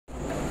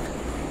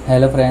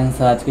Hello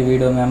friends, आज की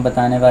video में हम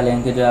बताने वाले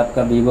हैं कि जो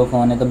आपका वीवो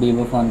फ़ोन है तो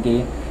वीवो फ़ोन की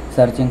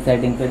सर्चिंग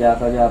सेटिंग पे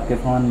जाकर जो आपके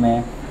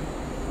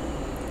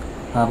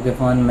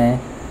फ़ोन में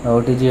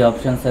OTG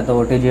ऑप्शंस है तो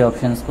OTG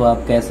ऑप्शंस को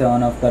आप कैसे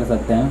ऑन ऑफ कर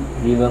सकते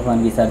हैं वीवो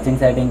फ़ोन की सर्चिंग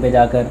सेटिंग पे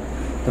जाकर।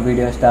 तो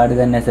वीडियो स्टार्ट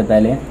करने से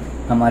पहले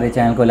हमारे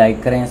चैनल को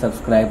लाइक करें,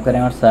 सब्सक्राइब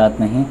करें और साथ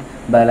में ही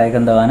बेल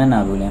आइकन दबाना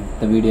ना भूलें।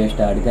 तो वीडियो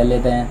स्टार्ट कर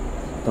लेते हैं।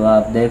 तो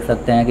आप देख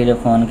सकते हैं कि जो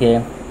फ़ोन के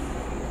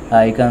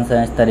आइकन्स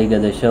हैं इस तरीके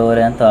से शो हो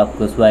रहे हैं। तो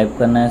आपको स्वाइप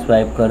करना है,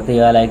 स्वाइप करते ही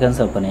वाले आइकन्स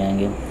ओपन हो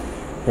जाएंगे।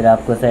 फिर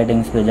आपको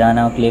सेटिंग्स पे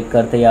जाना और क्लिक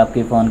करते ही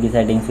आपकी फ़ोन की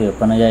सेटिंग्स भी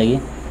ओपन हो जाएगी।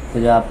 तो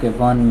जो आपके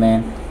फ़ोन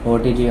में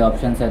OTG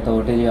ऑप्शंस है तो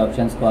OTG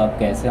ऑप्शंस को आप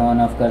कैसे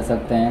ऑन ऑफ कर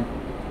सकते हैं।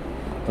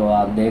 तो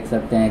आप देख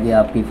सकते हैं कि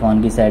आपकी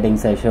फ़ोन की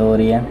सेटिंग्स है शो हो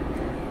रही है।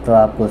 तो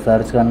आपको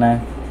सर्च करना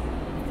है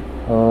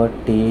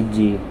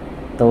OTG।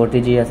 तो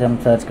OTG ऐसे हम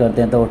सर्च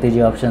करते हैं तो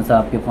OTG ऑप्शंस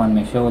आपके फ़ोन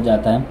में शो हो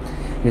जाता है।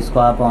 इसको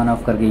आप ऑन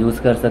ऑफ करके यूज़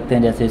कर सकते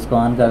हैं। जैसे इसको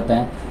ऑन करते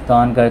हैं तो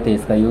ऑन करते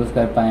इसका यूज़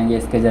कर पाएंगे।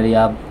 इसके ज़रिए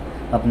आप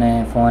अपने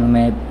फ़ोन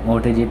में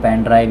OTG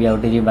पेन ड्राइव या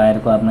OTG वायर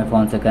को अपने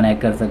फ़ोन से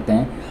कनेक्ट कर सकते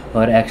हैं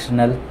और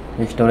एक्सटर्नल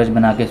स्टोरेज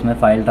बना के इसमें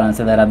फ़ाइल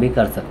ट्रांसफ़र वगैरह भी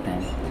कर सकते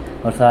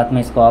हैं। और साथ में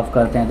इसको ऑफ़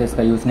करते हैं तो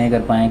इसका यूज़ नहीं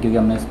कर पाएंगे क्योंकि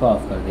हमने इसको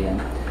ऑफ़ कर दिया है।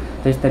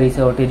 तो इस तरीके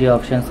से OTG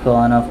ऑप्शंस को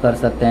ऑन ऑफ़ कर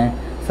सकते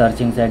हैं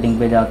सर्चिंग सेटिंग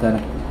पे जाकर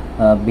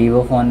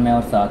वीवो फ़ोन में।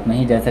 और साथ में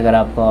ही जैसे अगर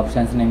आपको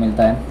ऑप्शंस नहीं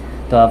मिलता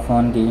है तो आप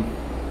फ़ोन की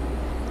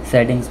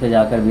सेटिंग्स पे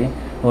जाकर भी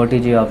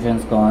OTG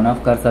ऑप्शंस को ऑन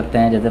ऑफ कर सकते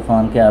हैं। जैसे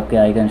फ़ोन के आपके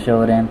आइकन शो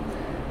हो रहे हैं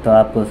तो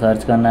आपको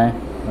सर्च करना है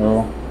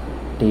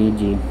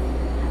OTG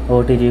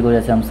को।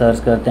 जैसे हम सर्च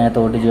करते हैं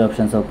तो OTG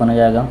ऑप्शंस ओपन हो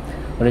जाएगा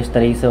और इस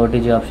तरीके से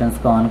OTG ऑप्शंस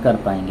को ऑन कर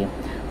पाएंगे।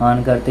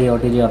 ऑन करते ही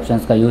OTG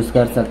ऑप्शंस का यूज़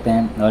कर सकते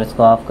हैं। और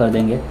इसको ऑफ़ कर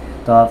देंगे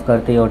तो ऑफ़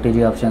करते ही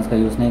OTG ऑप्शंस का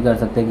यूज़ नहीं कर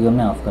सकते क्योंकि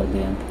हमने ऑफ़ कर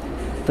दिया है।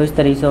 तो इस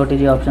तरीके से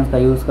OTG ऑप्शंस का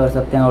यूज़ कर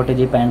सकते हैं।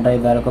 OTG पेन ड्राइव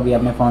वगैरह को भी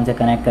अपने फ़ोन से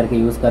कनेक्ट करके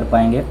यूज़ कर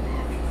पाएंगे।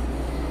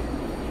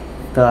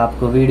 तो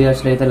आपको वीडियो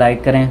अच्छी लगी तो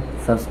लाइक करें,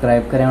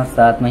 सब्सक्राइब करें और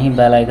साथ में ही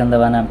बेल आइकन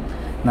दबाना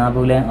ना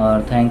भूलें।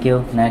 और थैंक यू।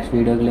 नेक्स्ट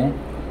वीडियो के लिए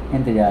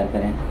इंतज़ार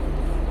करें।